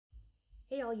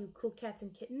Hey all you cool cats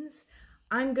and kittens.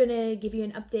 I'm gonna give you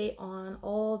an update on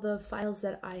all the files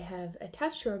that I have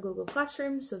attached to our Google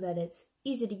Classroom so that it's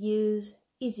easy to use,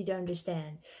 easy to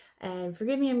understand. And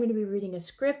forgive me, I'm gonna be reading a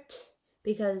script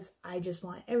because I just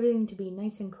want everything to be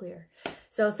nice and clear.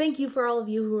 So thank you for all of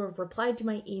you who have replied to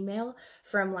my email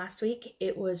from last week.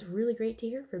 It was really great to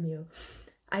hear from you.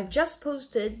 I've just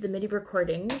posted the MIDI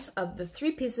recordings of the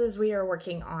 3 pieces we are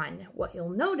working on. What you'll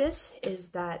notice is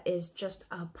that is just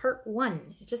part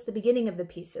 1, just the beginning of the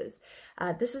pieces.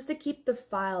 This is to keep the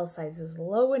file sizes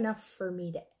low enough for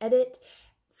me to edit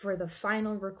for the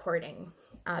final recording,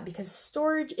 because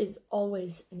storage is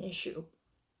always an issue.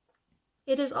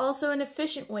 It is also an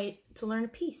efficient way to learn a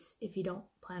piece if you don't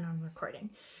plan on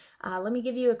recording. Let me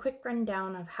give you a quick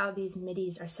rundown of how these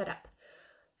MIDIs are set up.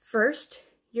 First,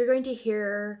 you're going to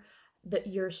hear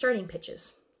your starting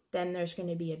pitches. Then there's going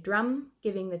to be a drum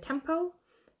giving the tempo,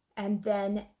 and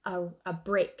then a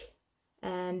break.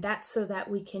 And that's so that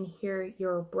we can hear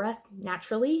your breath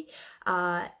naturally,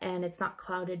 and it's not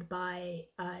clouded by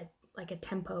like a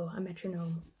tempo, a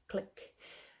metronome click.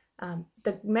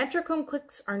 The metronome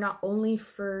clicks are not only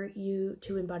for you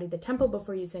to embody the tempo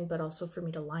before you sing, but also for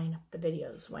me to line up the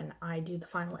videos when I do the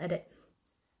final edit.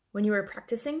 When you are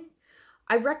practicing,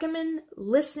 I recommend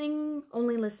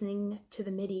only listening to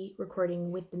the MIDI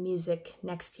recording with the music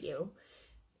next to you,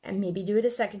 and maybe do it a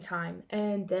second time,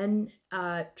 and then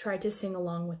try to sing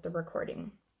along with the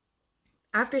recording.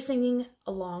 After singing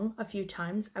along a few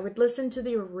times, I would listen to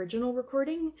the original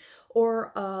recording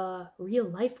or a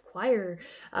real-life choir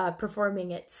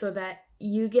performing it so that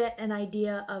you get an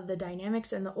idea of the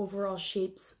dynamics and the overall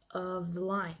shapes of the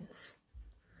lines.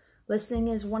 Listening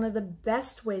is one of the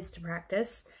best ways to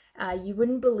practice. You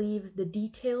wouldn't believe the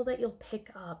detail that you'll pick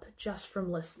up just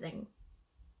from listening.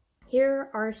 Here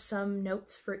are some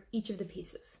notes for each of the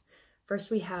pieces. First,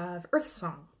 we have Earth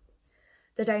Song.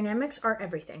 The dynamics are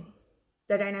everything.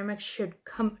 The dynamics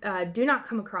do not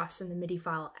come across in the MIDI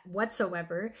file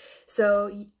whatsoever,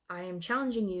 so I am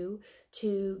challenging you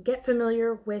to get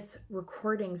familiar with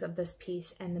recordings of this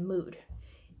piece and the mood.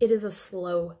 It is a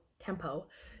slow tempo,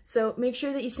 so make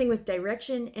sure that you sing with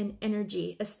direction and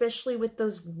energy, especially with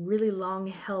those really long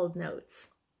held notes.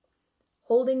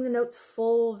 Holding the note's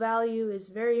full value is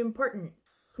very important.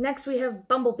 Next we have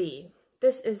Bumblebee.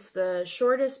 This is the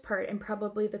shortest part and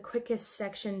probably the quickest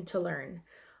section to learn.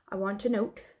 I want to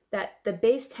note that the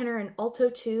bass, tenor, and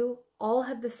alto 2 all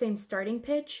have the same starting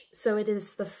pitch, so it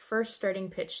is the first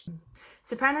starting pitch.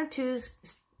 Soprano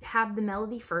 2s have the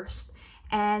melody first,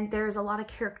 and there's a lot of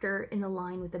character in the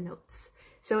line with the notes.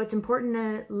 So it's important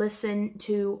to listen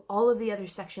to all of the other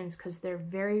sections because they're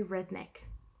very rhythmic.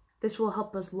 This will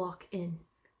help us lock in.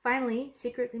 Finally,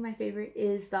 secretly my favorite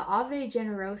is the Ave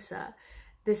Generosa.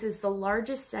 This is the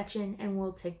largest section and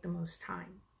will take the most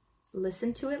time.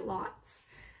 Listen to it lots.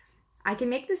 I can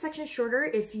make this section shorter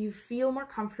if you feel more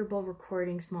comfortable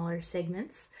recording smaller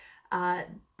segments,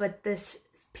 but this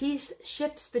piece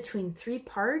shifts between 3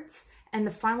 parts, and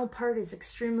the final part is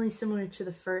extremely similar to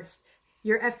the first.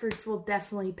 Your efforts will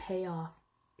definitely pay off.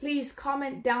 Please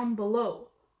comment down below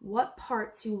what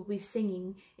parts you will be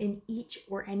singing in each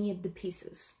or any of the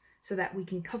pieces so that we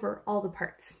can cover all the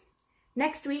parts.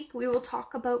 Next week, we will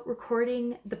talk about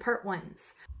recording the part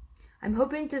 1s. I'm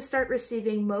hoping to start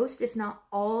receiving most, if not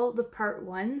all, the part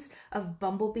 1s of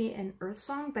Bumblebee and Earth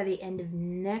Song by the end of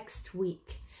next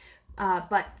week.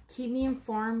 But keep me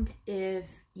informed if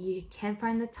you can't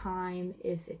find the time,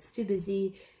 if it's too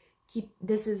busy.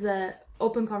 This is an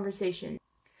open conversation.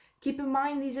 Keep in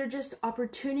mind, these are just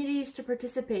opportunities to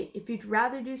participate. If you'd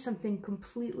rather do something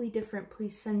completely different,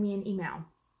 please send me an email.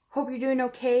 Hope you're doing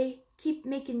okay. Keep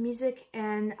making music,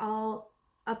 and I'll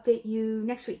update you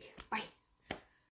next week. Bye.